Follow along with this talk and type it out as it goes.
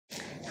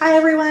Hi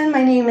everyone,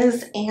 my name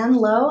is Ann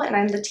Lowe and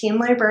I'm the team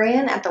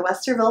librarian at the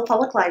Westerville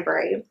Public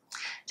Library.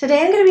 Today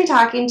I'm going to be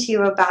talking to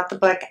you about the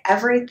book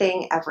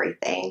Everything,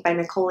 Everything by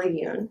Nicola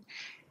Yoon.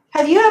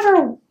 Have you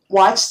ever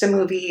watched a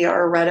movie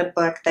or read a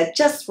book that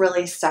just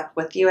really stuck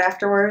with you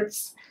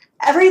afterwards?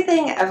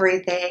 Everything,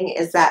 Everything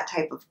is that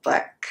type of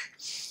book.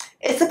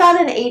 It's about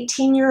an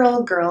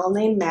 18-year-old girl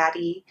named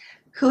Maddie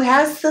who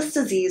has this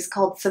disease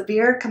called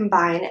severe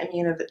combined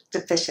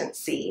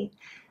immunodeficiency.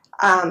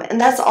 And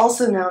that's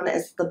also known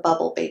as the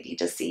bubble baby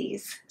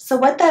disease. So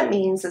what that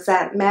means is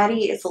that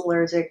Maddie is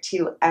allergic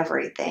to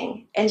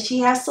everything, and she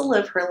has to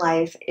live her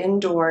life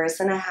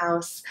indoors in a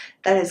house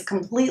that is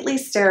completely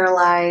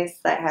sterilized,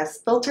 that has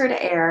filtered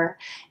air,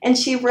 and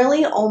she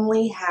really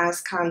only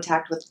has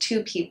contact with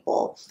two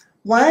people.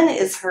 One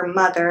is her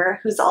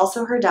mother, who's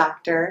also her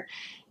doctor,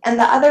 and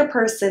the other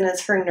person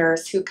is her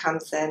nurse who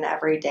comes in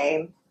every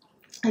day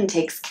and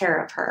takes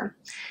care of her.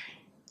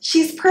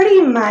 She's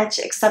pretty much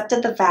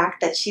accepted the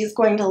fact that she's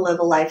going to live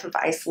a life of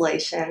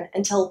isolation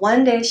until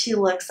one day she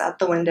looks out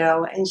the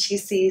window and she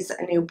sees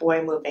a new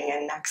boy moving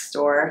in next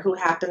door who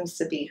happens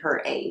to be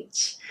her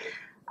age.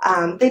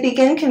 They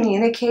begin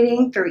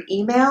communicating through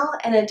email,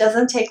 and it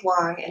doesn't take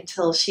long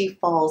until she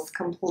falls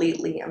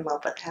completely in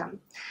love with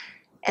him.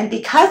 And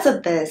because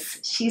of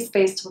this, she's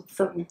faced with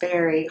some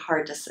very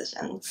hard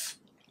decisions.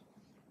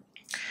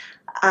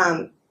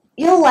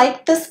 You'll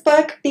like this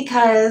book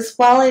because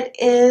while it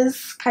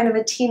is kind of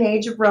a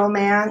teenage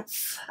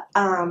romance,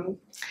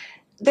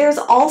 there's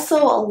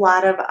also a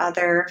lot of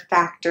other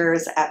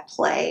factors at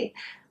play.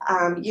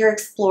 You're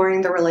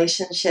exploring the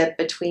relationship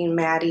between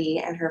Maddie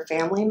and her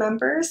family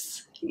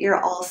members.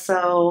 You're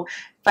also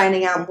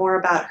finding out more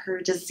about her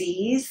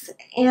disease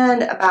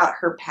and about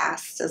her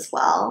past as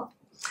well.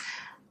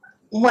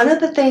 One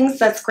of the things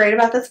that's great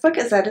about this book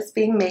is that it's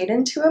being made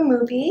into a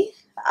movie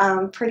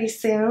pretty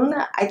soon.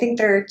 I think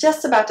they're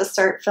just about to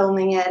start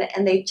filming it,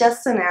 and they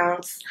just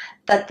announced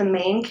that the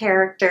main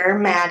character,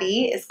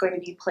 Maddie, is going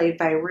to be played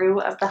by Rue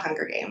of the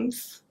Hunger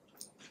Games.